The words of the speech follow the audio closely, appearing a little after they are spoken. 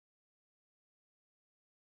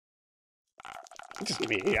Just give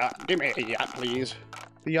me a yacht. Give me a yacht, please.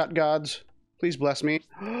 The yacht gods, please bless me.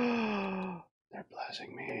 They're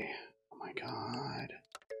blessing me. Oh my god.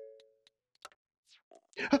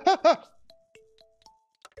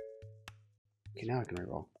 Okay, now I can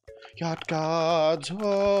reroll. Yacht gods,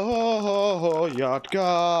 oh, yacht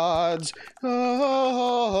gods,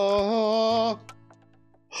 oh,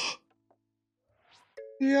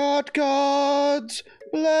 yacht gods,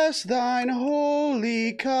 bless thine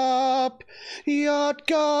holy cup. Yacht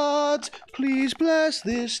gods, please bless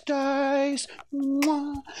this dice.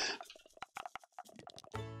 Mwah.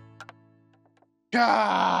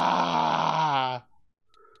 Ah!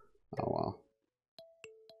 Oh well.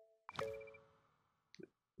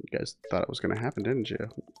 You guys thought it was gonna happen, didn't you?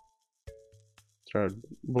 Started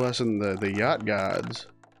blessing the yacht gods.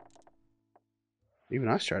 Even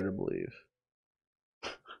I started to believe.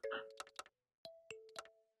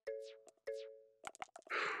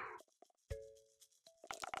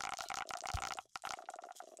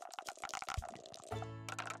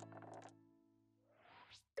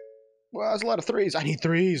 Well, that's a lot of threes. I need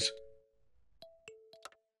threes.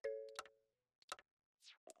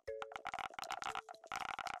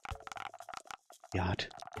 Yacht.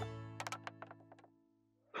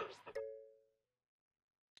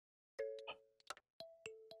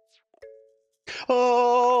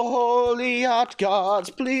 Oh, holy yacht gods,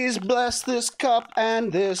 please bless this cup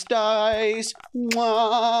and this dice.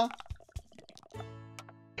 Mwah.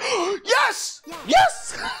 Yes!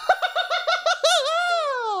 Yes!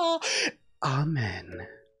 Amen.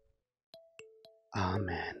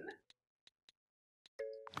 Amen.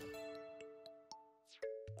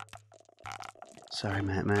 Sorry,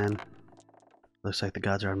 Matt Man. Looks like the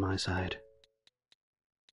gods are on my side.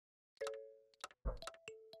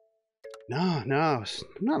 No, I'm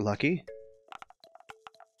not lucky.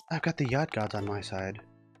 I've got the yacht gods on my side.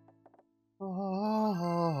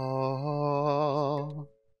 Oh.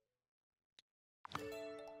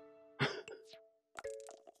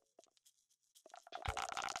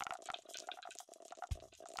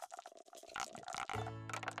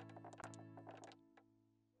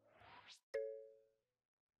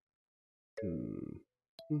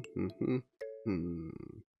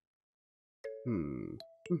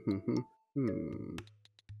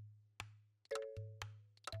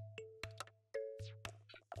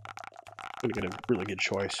 I'm gonna get a really good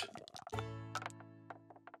choice.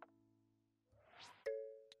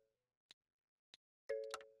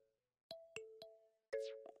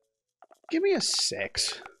 Give me a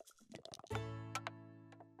 6.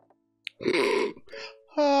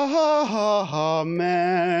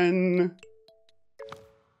 Amen.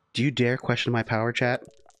 Do you dare question my power, chat?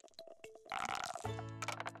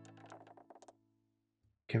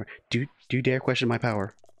 Do you dare question my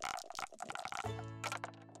power?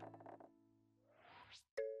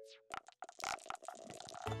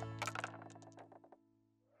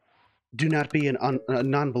 Do not be a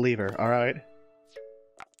non-believer, alright?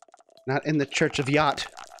 Not in the Church of Yacht.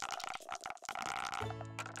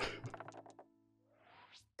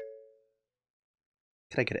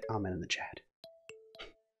 Can I get an amen in the chat?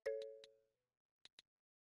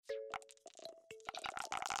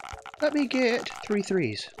 Let me get 3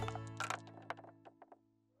 threes.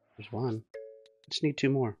 There's 1. I just need 2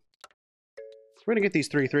 more. We're gonna get these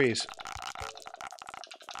 3 threes.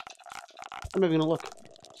 I'm not even gonna look.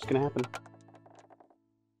 It's gonna happen.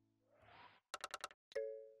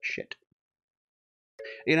 Shit.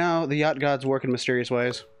 You know, the yacht gods work in mysterious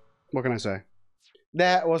ways. What can I say?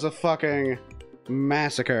 That was a fucking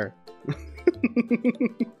massacre.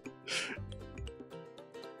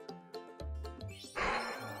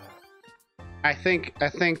 I think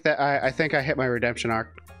I hit my redemption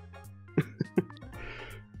arc.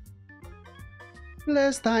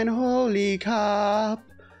 Bless thine holy cup.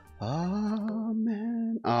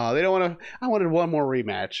 Amen. Oh, they don't want to. I wanted one more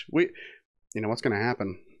rematch. You know what's gonna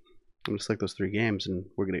happen? I'm gonna select those 3 games, and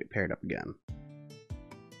we're gonna get paired up again.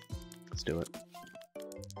 Let's do it.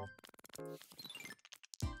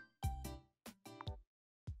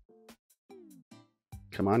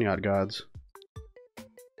 Come on, yacht gods.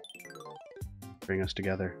 Bring us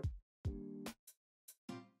together.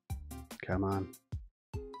 Come on.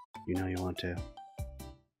 You know you want to.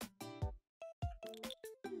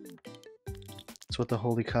 That's what the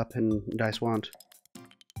Holy Cup and dice want.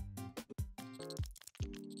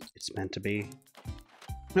 It's meant to be.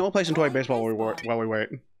 No, we'll play some toy baseball while we wait.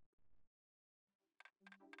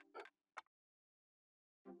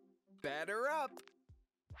 Batter up.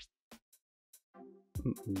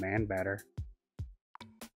 Man batter.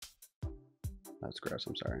 That's gross,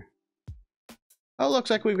 I'm sorry. Oh, looks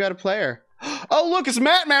like we've got a player. Oh, look, it's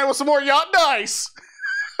Matt Man with some more yacht dice.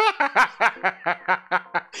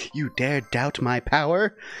 You dare doubt my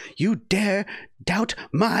power? You dare doubt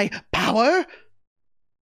my power?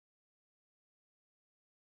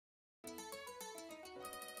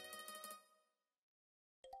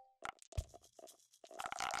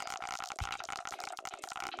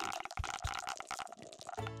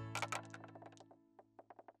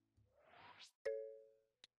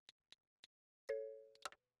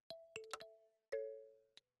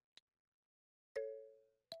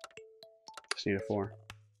 Just need a 4.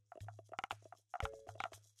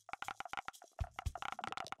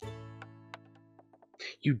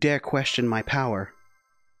 You dare question my power?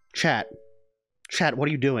 Chat. Chat, what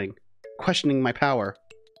are you doing? Questioning my power.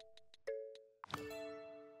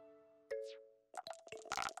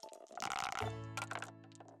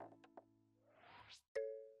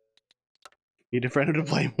 Need a friend to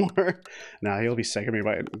play more? Nah, he'll be sick of me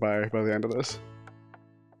by the end of this.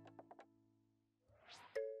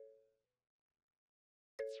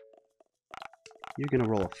 You're gonna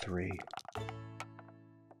roll a 3.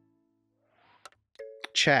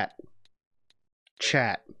 Chat.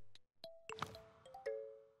 Chat.